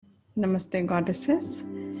Namaste, goddesses.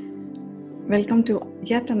 Welcome to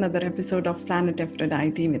yet another episode of Planet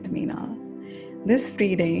Aphrodite with Meenal. This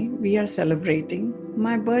Friday, we are celebrating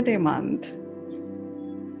my birthday month.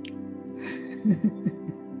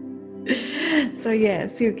 So,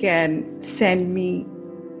 yes, you can send me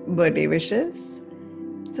birthday wishes.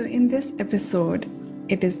 So, in this episode,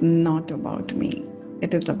 it is not about me,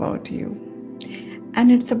 it is about you.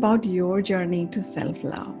 And it's about your journey to self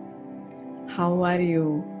love. How are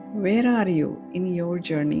you? Where are you in your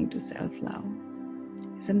journey to self love?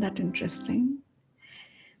 Isn't that interesting?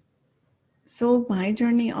 So, my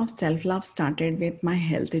journey of self love started with my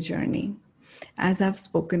health journey, as I've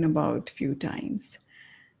spoken about a few times.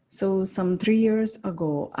 So, some 3 years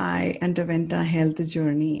ago, I underwent a health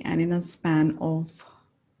journey, and in a span of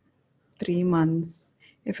 3 months,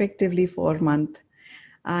 effectively 4 months,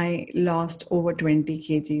 I lost over 20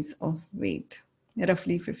 kgs of weight,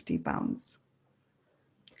 roughly 50 pounds.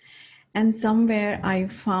 And somewhere I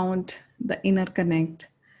found the inner connect,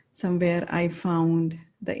 somewhere I found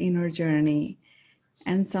the inner journey,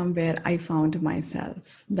 and somewhere I found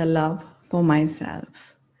myself, the love for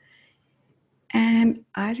myself. And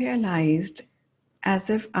I realized as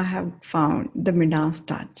if I have found the Midas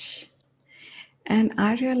touch. And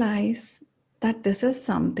I realized that this is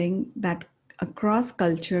something that across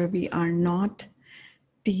culture we are not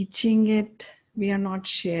teaching it, we are not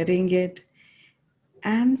sharing it,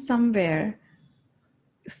 and somewhere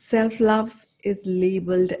self love is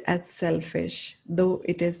labeled as selfish, though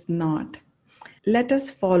it is not. Let us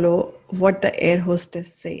follow what the air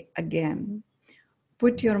hostess say again.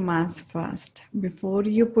 Put your mask first. Before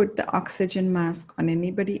you put the oxygen mask on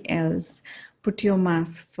anybody else, put your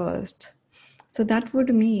mask first. So that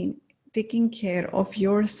would mean taking care of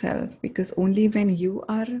yourself, because only when you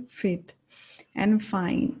are fit and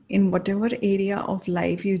fine in whatever area of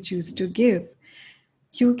life you choose to give,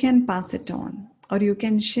 you can pass it on or you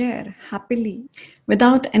can share happily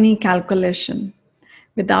without any calculation,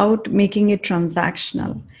 without making it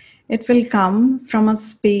transactional. It will come from a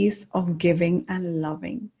space of giving and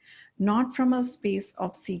loving, not from a space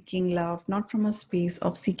of seeking love, not from a space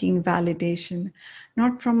of seeking validation,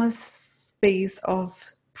 not from a space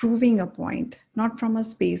of proving a point, not from a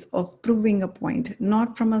space of proving a point,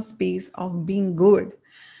 not from a space of being good.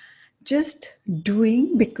 Just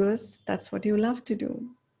doing because that's what you love to do.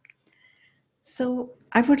 So,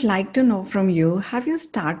 I would like to know from you, have you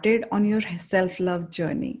started on your self love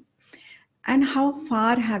journey? And how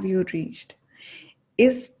far have you reached?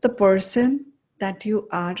 Is the person that you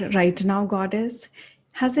are right now, goddess,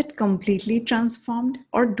 has it completely transformed?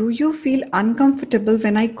 Or do you feel uncomfortable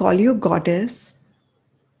when I call you goddess?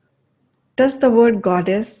 Does the word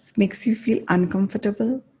goddess makes you feel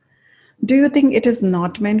uncomfortable? Do you think it is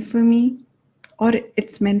not meant for me? Or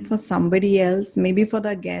it's meant for somebody else, maybe for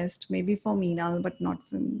the guest, maybe for Meenal, but not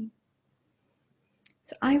for me?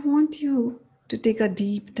 So I want you to take a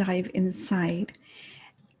deep dive inside.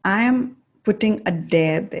 I am putting a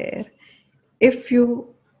dare there. If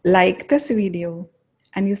you like this video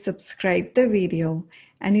and you subscribe the video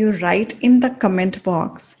and you write in the comment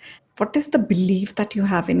box, what is the belief that you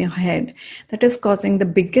have in your head that is causing the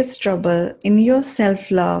biggest trouble in your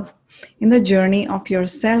self-love, in the journey of your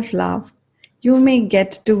self-love, you may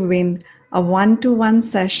get to win a one-to-one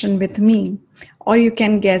session with me, or you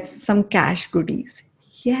can get some cash goodies.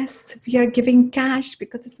 Yes, we are giving cash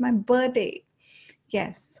because it's my birthday.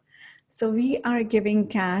 Yes. So we are giving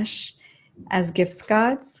cash as gift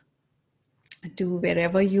cards to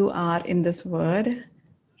wherever you are in this world.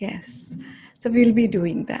 Yes. So we'll be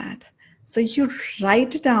doing that. So you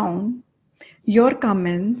write down your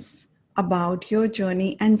comments about your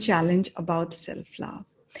journey and challenge about self love.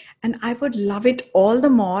 And I would love it all the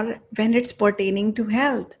more when it's pertaining to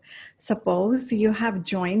health. Suppose you have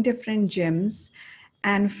joined different gyms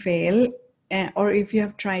and fail, or if you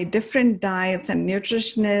have tried different diets and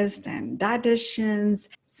nutritionists and dietitians,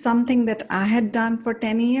 something that I had done for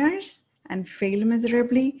 10 years and failed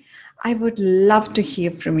miserably, I would love to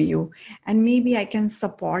hear from you. And maybe I can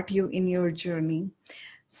support you in your journey.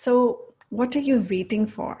 So, what are you waiting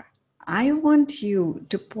for? I want you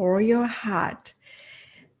to pour your heart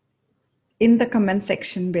in the comment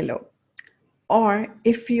section below. Or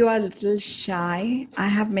if you are a little shy, I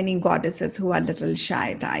have many goddesses who are a little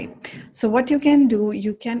shy type. So what you can do,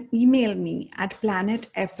 you can email me at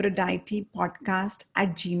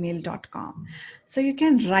planetaphroditepodcast@gmail.com. So you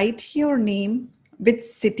can write your name, which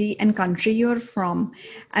city and country you're from,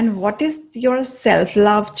 and what is your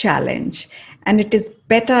self-love challenge. And it is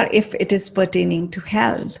better if it is pertaining to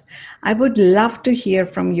health. I would love to hear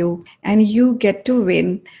from you, and you get to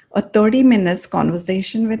win a 30 minutes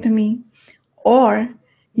conversation with me. Or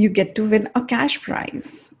you get to win a cash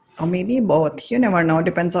prize, or maybe both. You never know,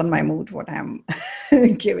 depends on my mood what I'm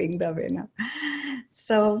giving the winner.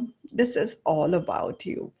 So this is all about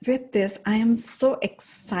you. With this, I am so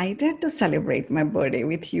excited to celebrate my birthday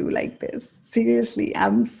with you like this. Seriously,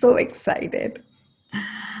 I'm so excited.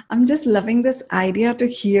 I'm just loving this idea to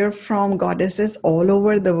hear from goddesses all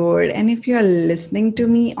over the world. And if you're listening to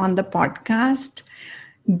me on the podcast,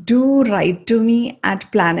 do write to me at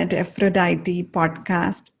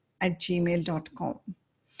planetephroditepodcast@gmail.com,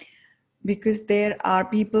 because there are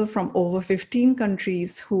people from over 15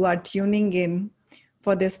 countries who are tuning in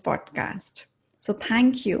for this podcast. So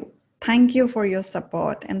thank you. Thank you for your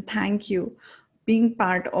support, and thank you being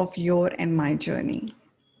part of your and my journey.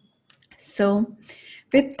 So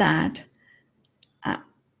with that,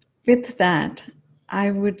 with that,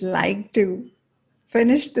 I would like to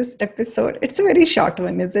finish this episode. It's a very short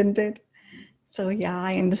one, isn't it? So, yeah,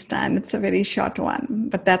 I understand it's a very short one,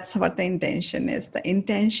 but that's what the intention is. The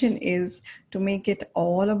intention is to make it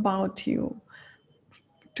all about you,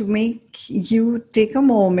 to make you take a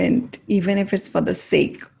moment, even if it's for the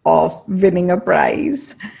sake of winning a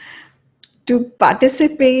prize, to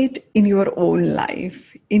participate in your own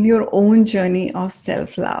life, in your own journey of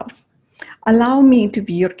self love. Allow me to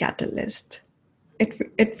be your catalyst.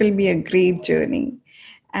 It will be a great journey.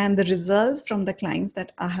 And the results from the clients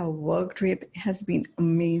that I have worked with has been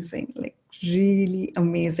amazing, like really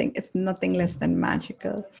amazing. It's nothing less than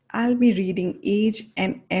magical. I'll be reading each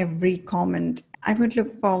and every comment. I would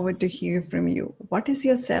look forward to hear from you. What is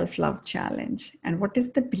your self-love challenge? And what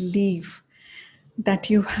is the belief that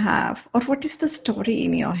you have? Or what is the story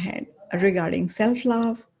in your head regarding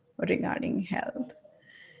self-love or regarding health?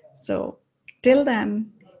 So till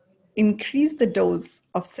then, increase the dose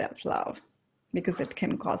of self-love, because it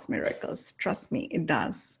can cause miracles. Trust me, it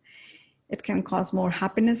does. It can cause more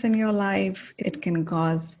happiness in your life. It can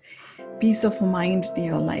cause peace of mind in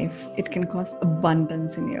your life. It can cause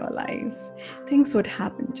abundance in your life. Things would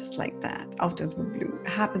happen just like that, out of the blue. It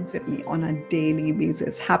happens with me on a daily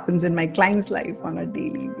basis, happens in my client's life on a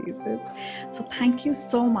daily basis. So thank you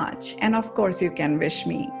so much. And of course, you can wish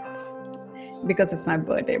me, because it's my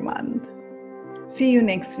birthday month. See you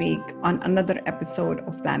next week on another episode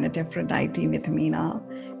of Planet Aphrodite with Meena,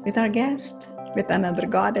 with our guest, with another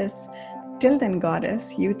goddess. Till then,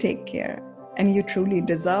 goddess, you take care, and you truly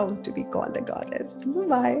deserve to be called a goddess.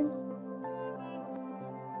 Bye-bye.